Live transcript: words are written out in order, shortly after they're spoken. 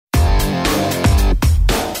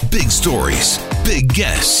stories, big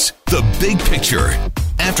guests, the big picture.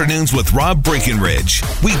 Afternoons with Rob Breckenridge.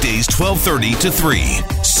 Weekdays 1230 to 3,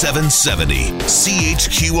 770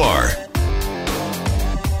 CHQR.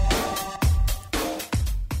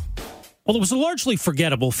 Well, it was a largely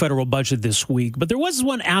forgettable federal budget this week, but there was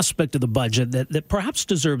one aspect of the budget that perhaps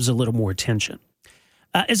deserves a little more attention.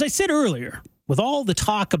 As I said earlier, with all the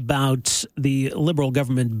talk about the Liberal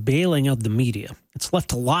government bailing out the media, it's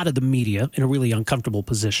left a lot of the media in a really uncomfortable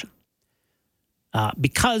position.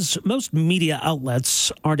 Because most media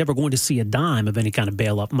outlets aren't ever going to see a dime of any kind of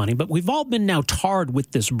bailout money, but we've all been now tarred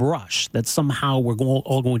with this brush that somehow we're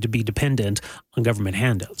all going to be dependent on government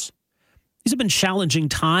handouts. These have been challenging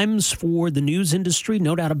times for the news industry,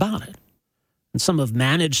 no doubt about it. And some have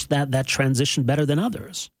managed that transition better than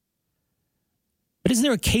others. But is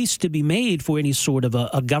there a case to be made for any sort of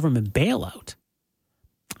a government bailout?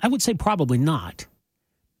 I would say probably not.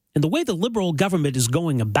 And the way the Liberal government is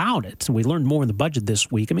going about it, and we learned more in the budget this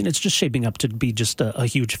week, I mean, it's just shaping up to be just a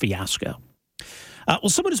huge fiasco. Well,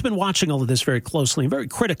 someone who's been watching all of this very closely and very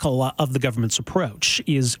critical of the government's approach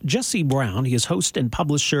is Jesse Brown. He is host and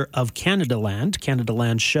publisher of Canadaland,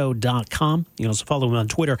 CanadaLandShow.com. You can also follow him on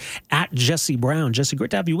Twitter at Jesse Brown. Jesse,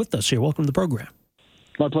 great to have you with us here. Welcome to the program.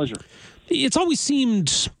 My pleasure. It's always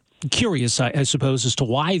seemed curious, I suppose, as to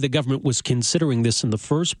why the government was considering this in the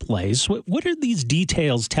first place. What do these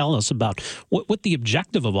details tell us about what the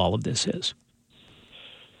objective of all of this is?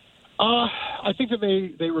 I think that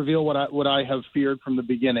they reveal what I have feared from the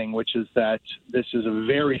beginning, which is that this is a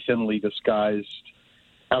very thinly disguised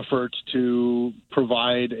effort to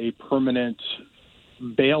provide a permanent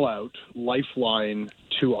bailout lifeline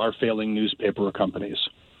to our failing newspaper companies.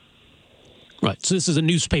 Right. So this is a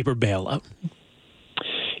newspaper bailout.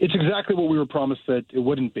 It's exactly what we were promised that it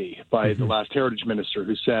wouldn't be by the last heritage minister,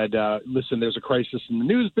 who said, listen, there's a crisis in the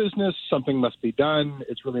news business. Something must be done.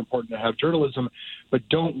 It's really important to have journalism. But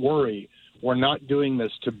don't worry. We're not doing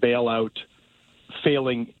this to bail out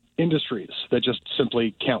failing industries that just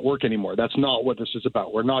simply can't work anymore. That's not what this is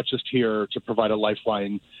about. We're not just here to provide a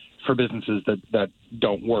lifeline for businesses that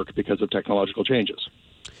don't work because of technological changes.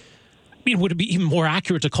 I mean, would it be even more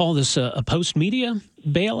accurate to call this a post-media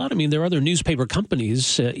bailout? I mean, there are other newspaper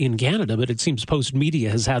companies in Canada, but it seems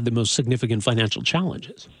post-media has had the most significant financial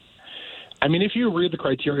challenges. I mean, if you read the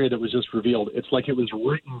criteria that was just revealed, it's like it was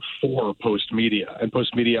written for post-media. And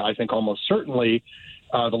post-media, I think almost certainly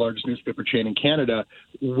the largest newspaper chain in Canada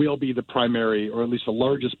will be the primary or at least the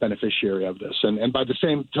largest beneficiary of this. And by the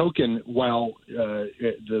same token, while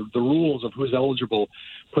the rules of who's eligible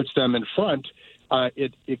puts them in front,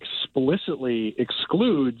 it explicitly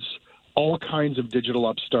excludes all kinds of digital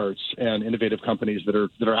upstarts and innovative companies that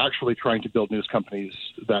are actually trying to build news companies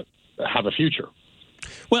that have a future.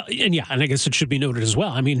 Well, and I guess it should be noted as well.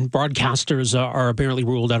 I mean, broadcasters are apparently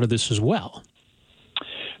ruled out of this as well.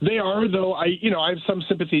 They are, though. I have some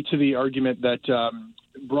sympathy to the argument that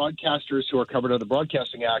broadcasters who are covered under the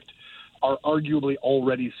Broadcasting Act are arguably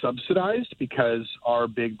already subsidized because our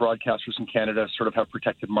big broadcasters in Canada sort of have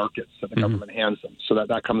protected markets that the government hands them. So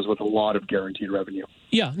that comes with a lot of guaranteed revenue.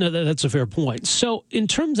 Yeah, no, that's a fair point. So in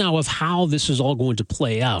terms now of how this is all going to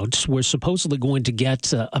play out, we're supposedly going to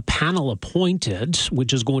get a panel appointed,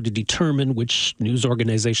 which is going to determine which news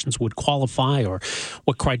organizations would qualify or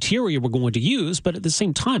what criteria we're going to use. But at the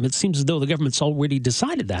same time, it seems as though the government's already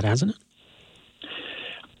decided that, hasn't it?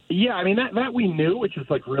 Yeah, I mean, that we knew, which is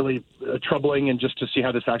like really troubling, and just to see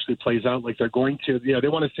how this actually plays out, like they're going to, they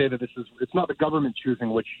want to say that it's not the government choosing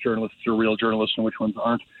which journalists are real journalists and which ones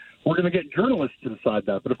aren't. We're going to get journalists to decide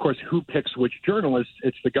that. But of course, who picks which journalists?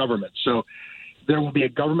 It's the government. So there will be a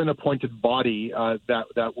government-appointed body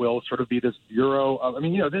that will sort of be this bureau of,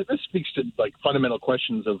 this speaks to like fundamental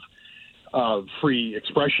questions of free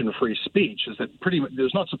expression, free speech, is that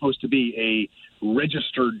there's not supposed to be a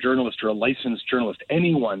registered journalist or a licensed journalist.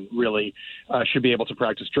 Anyone really should be able to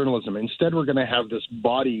practice journalism. Instead, we're going to have this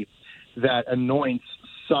body that anoints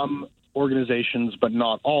some organizations, but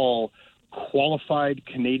not all, qualified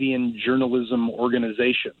Canadian journalism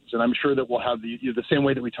organizations. And I'm sure that we'll have the same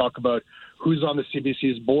way that we talk about who's on the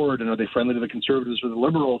CBC's board and are they friendly to the Conservatives or the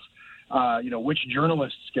Liberals, which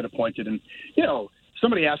journalists get appointed. And,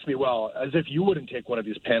 somebody asked me, well, as if you wouldn't take one of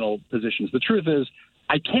these panel positions. The truth is,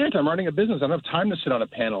 I can't. I'm running a business. I don't have time to sit on a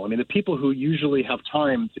panel. I mean, the people who usually have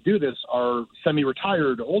time to do this are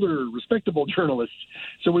semi-retired, older, respectable journalists.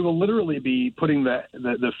 So we will literally be putting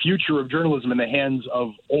the future of journalism in the hands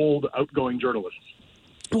of old, outgoing journalists.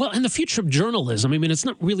 Well, and the future of journalism, I mean, it's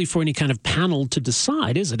not really for any kind of panel to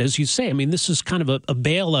decide, is it? As you say, I mean, this is kind of a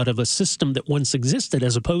bailout of a system that once existed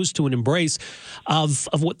as opposed to an embrace of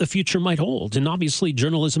what the future might hold. And obviously,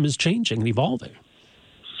 journalism is changing and evolving.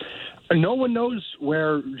 No one knows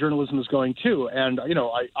where journalism is going to. And,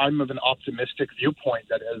 I'm of an optimistic viewpoint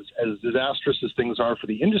that as disastrous as things are for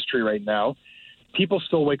the industry right now, people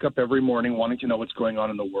still wake up every morning wanting to know what's going on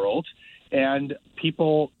in the world. And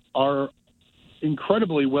people are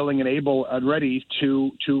incredibly willing and able and ready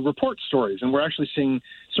to report stories. And we're actually seeing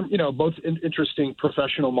some, both interesting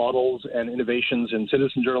professional models and innovations in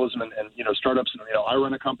citizen journalism and startups. And, I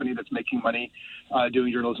run a company that's making money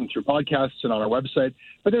doing journalism through podcasts and on our website.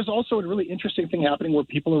 But there's also a really interesting thing happening where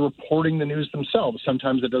people are reporting the news themselves.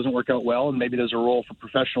 Sometimes it doesn't work out well, and maybe there's a role for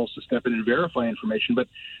professionals to step in and verify information. But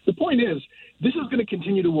the point is, this is going to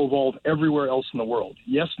continue to evolve everywhere else in the world.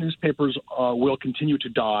 Yes, newspapers will continue to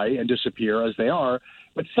die and disappear as they are,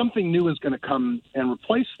 but something new is going to come and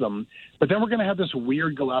replace them. But then we're going to have this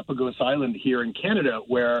weird Galapagos Island here in Canada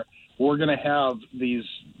where we're going to have these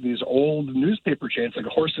old newspaper chains, like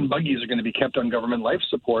horse and buggies, are going to be kept on government life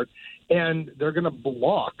support, and they're going to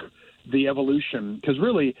block the evolution. Because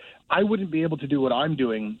really, I wouldn't be able to do what I'm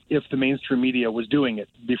doing if the mainstream media was doing it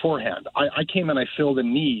beforehand. I came and I filled a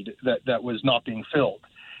need that was not being filled.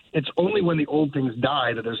 It's only when the old things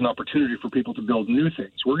die that there's an opportunity for people to build new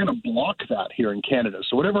things. We're going to block that here in Canada.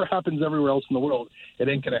 So whatever happens everywhere else in the world, it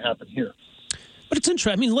ain't going to happen here. But it's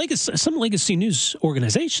interesting. I mean, some legacy news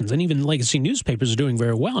organizations and even legacy newspapers are doing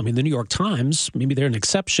very well. I mean, the New York Times, maybe they're an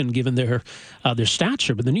exception given their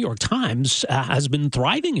stature, but the New York Times has been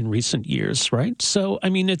thriving in recent years, right? So, I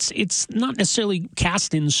mean, it's not necessarily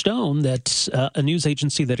cast in stone that a news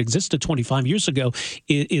agency that existed 25 years ago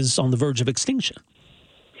is on the verge of extinction.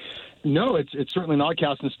 No, it's certainly not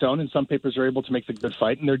cast in stone, and some papers are able to make the good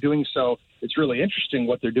fight, and they're doing so. It's really interesting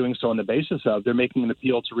what they're doing so on the basis of. They're making an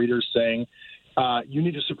appeal to readers saying, you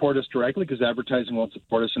need to support us directly because advertising won't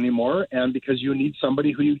support us anymore, and because you need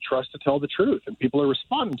somebody who you trust to tell the truth, and people are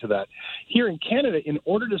responding to that. Here in Canada, in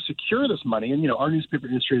order to secure this money, and our newspaper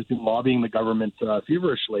industry has been lobbying the government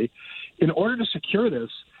feverishly, in order to secure this,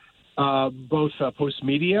 both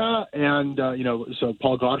Postmedia and so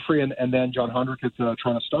Paul Godfrey and then John Hondrick at the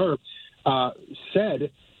Toronto Star said,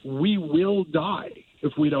 we will die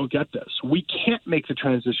if we don't get this. We can't make the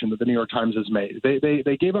transition that the New York Times has made.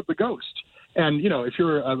 They gave up the ghost. And, if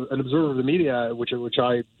you're an observer of the media, which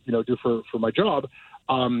I, do for my job,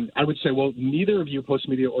 I would say, well, neither of you,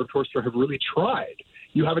 Postmedia or Torstar, have really tried.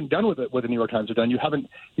 You haven't done with it what the New York Times have done. You haven't,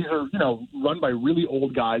 these are, run by really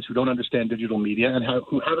old guys who don't understand digital media and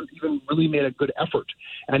who haven't even really made a good effort.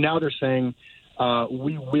 And now they're saying,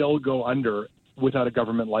 we will go under without a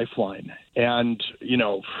government lifeline. And,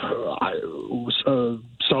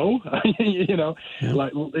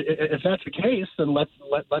 if that's the case, then let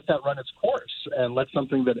that run its course, and let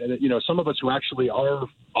something that, some of us who actually are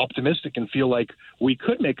optimistic and feel like we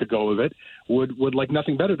could make a go of it would like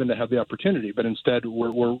nothing better than to have the opportunity. But instead,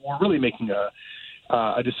 we're really making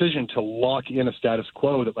a decision to lock in a status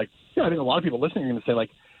quo that, I think a lot of people listening are going to say,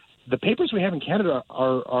 the papers we have in Canada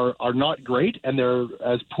are not great, and they're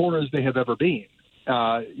as poor as they have ever been.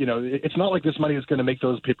 It's not like this money is going to make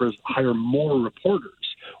those papers hire more reporters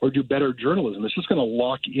or do better journalism. It's just going to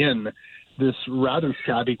lock in this rather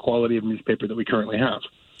shabby quality of newspaper that we currently have.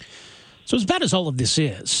 So as bad as all of this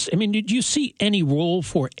is, I mean, did you see any role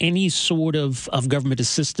for any sort of government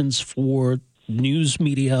assistance for news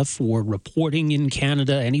media, for reporting in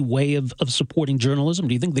Canada, any way of supporting journalism?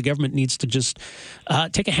 Do you think the government needs to just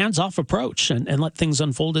take a hands-off approach and let things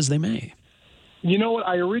unfold as they may? You know what?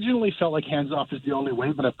 I originally felt like hands-off is the only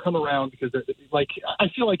way, but I've come around because, I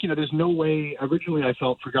feel like, there's no way. Originally, I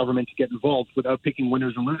felt for government to get involved without picking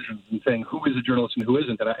winners and losers and saying who is a journalist and who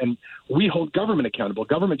isn't. And we hold government accountable.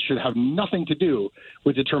 Government should have nothing to do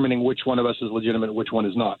with determining which one of us is legitimate and which one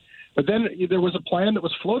is not. But then there was a plan that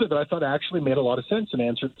was floated that I thought actually made a lot of sense and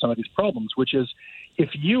answered some of these problems, which is if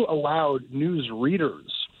you allowed news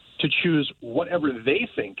readers to choose whatever they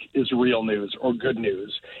think is real news or good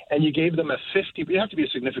news, and you gave them you have to be a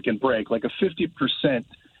significant break, like a 50%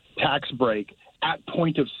 tax break at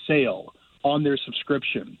point of sale on their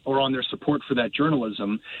subscription or on their support for that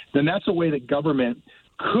journalism, then that's a way that government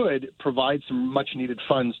could provide some much-needed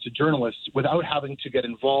funds to journalists without having to get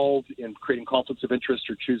involved in creating conflicts of interest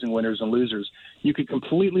or choosing winners and losers. You could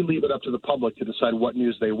completely leave it up to the public to decide what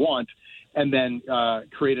news they want, and then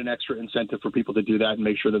create an extra incentive for people to do that and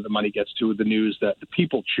make sure that the money gets to the news that the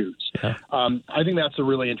people choose. Yeah. I think that's a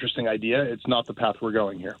really interesting idea. It's not the path we're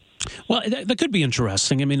going here. Well, that could be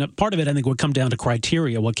interesting. I mean, part of it, I think, would come down to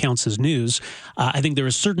criteria, what counts as news. I think there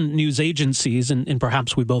are certain news agencies, and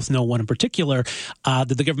perhaps we both know one in particular, that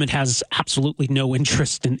the government has absolutely no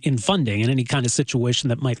interest in funding, and any kind of situation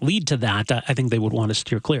that might lead to that, I think they would want to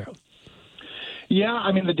steer clear of. Yeah,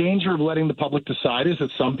 I mean, the danger of letting the public decide is that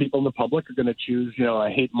some people in the public are going to choose, a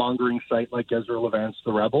hate-mongering site like Ezra Levant's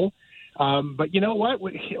The Rebel. But you know what?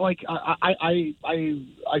 Like, I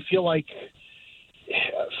feel like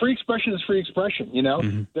free expression is free expression.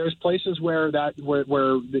 Mm-hmm. There's places where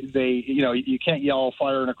they, you can't yell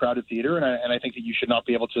fire in a crowded theater, and I think that you should not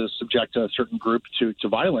be able to subject a certain group to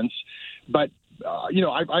violence. But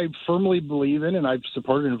I firmly believe in, and I've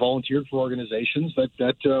supported and volunteered for organizations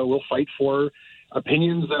that will fight for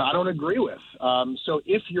opinions that I don't agree with. So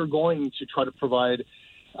if you're going to try to provide,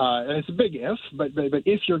 and it's a big if, but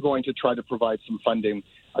if you're going to try to provide some funding,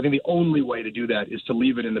 I think the only way to do that is to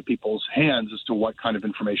leave it in the people's hands as to what kind of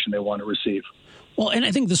information they want to receive. Well, and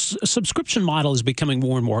I think this subscription model is becoming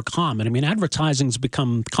more and more common. I mean, advertising's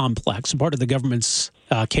become complex. Part of the government's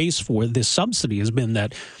case for this subsidy has been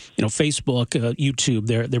that, Facebook, YouTube,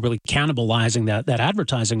 they're really cannibalizing that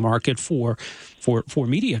advertising market for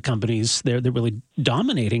media companies. They're really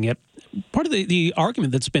dominating it. Part of the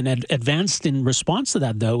argument that's been advanced in response to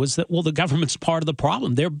that, though, is that, well, the government's part of the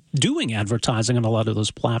problem. They're doing advertising on a lot of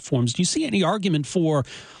those platforms. Do you see any argument for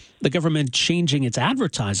the government changing its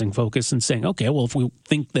advertising focus and saying, okay, well, if we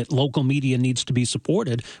think that local media needs to be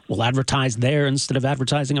supported, we'll advertise there instead of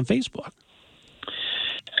advertising on Facebook?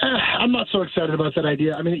 I'm not so excited about that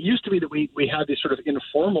idea. I mean, it used to be that we had these sort of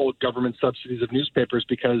informal government subsidies of newspapers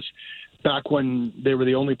because back when they were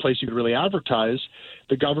the only place you could really advertise,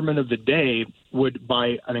 the government of the day would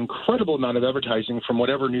buy an incredible amount of advertising from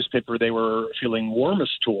whatever newspaper they were feeling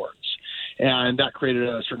warmest towards. And that created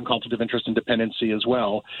a certain conflict of interest and dependency as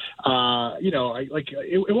well.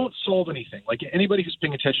 It won't solve anything. Like, anybody who's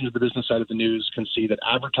paying attention to the business side of the news can see that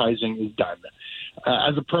advertising is done.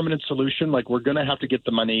 As a permanent solution, we're going to have to get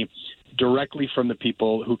the money directly from the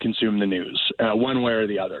people who consume the news, one way or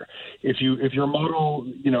the other. If your model,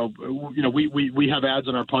 we have ads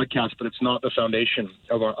on our podcast, but it's not the foundation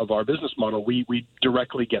of our business model. We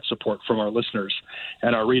directly get support from our listeners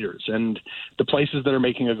and our readers, and the places that are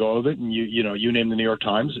making a go of it, and you name the New York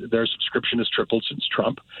Times, their subscription has tripled since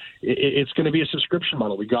Trump. It's going to be a subscription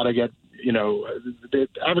model. We got to get, the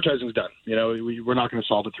advertising's done. We're not going to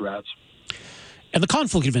solve it through ads. And the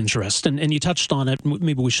conflict of interest, and you touched on it,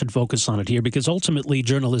 maybe we should focus on it here, because ultimately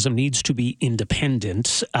journalism needs to be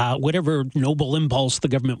independent. Whatever noble impulse the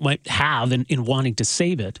government might have in wanting to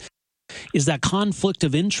save it, is that conflict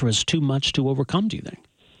of interest too much to overcome, do you think?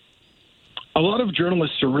 A lot of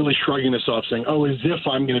journalists are really shrugging this off, saying, as if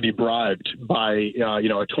I'm going to be bribed by, a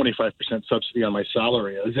 25% subsidy on my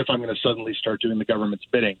salary, as if I'm going to suddenly start doing the government's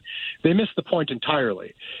bidding. They miss the point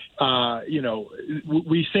entirely.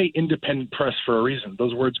 We say independent press for a reason.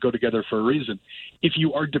 Those words go together for a reason. If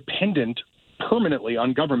you are dependent permanently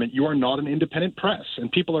on government, you are not an independent press,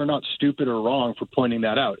 and people are not stupid or wrong for pointing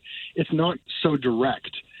that out. It's not so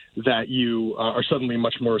direct that you are suddenly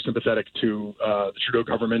much more sympathetic to the Trudeau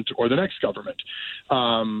government or the next government.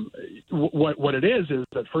 What it is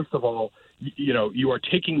that, first of all, you are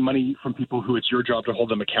taking money from people who it's your job to hold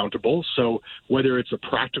them accountable. So whether it's a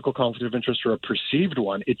practical conflict of interest or a perceived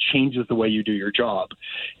one, it changes the way you do your job.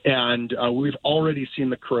 And we've already seen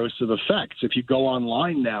the corrosive effects. If you go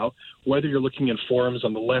online now, whether you're looking in forums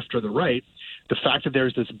on the left or the right, the fact that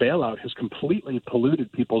there's this bailout has completely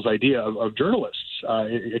polluted people's idea of journalists.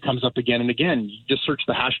 It comes up again and again. You just search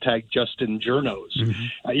the hashtag #JustinJournos.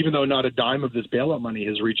 Mm-hmm. Even though not a dime of this bailout money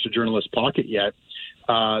has reached a journalist's pocket yet,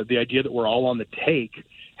 the idea that we're all on the take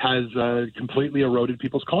has completely eroded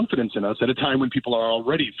people's confidence in us at a time when people are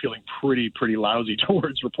already feeling pretty lousy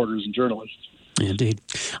towards reporters and journalists. Indeed.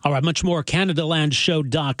 All right, much more,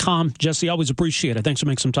 CanadaLandShow.com. Jesse, always appreciate it. Thanks for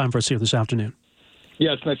making some time for us here this afternoon.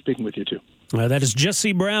 Yeah, it's nice speaking with you, too. That is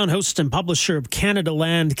Jesse Brown, host and publisher of Canada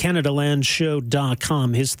Land,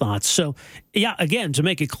 CanadaLandShow.com, his thoughts. So, yeah, again, to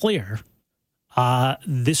make it clear,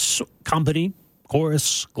 this company,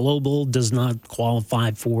 Corus Global, does not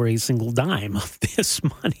qualify for a single dime of this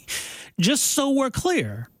money. Just so we're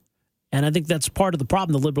clear. And I think that's part of the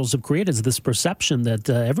problem the Liberals have created, is this perception that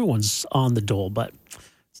everyone's on the dole, but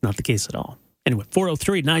it's not the case at all. Anyway,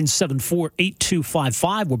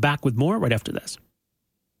 403-974-8255. We're back with more right after this.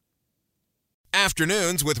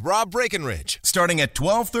 Afternoons with Rob Breckenridge, starting at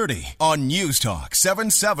 12:30 on News Talk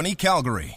 770 Calgary.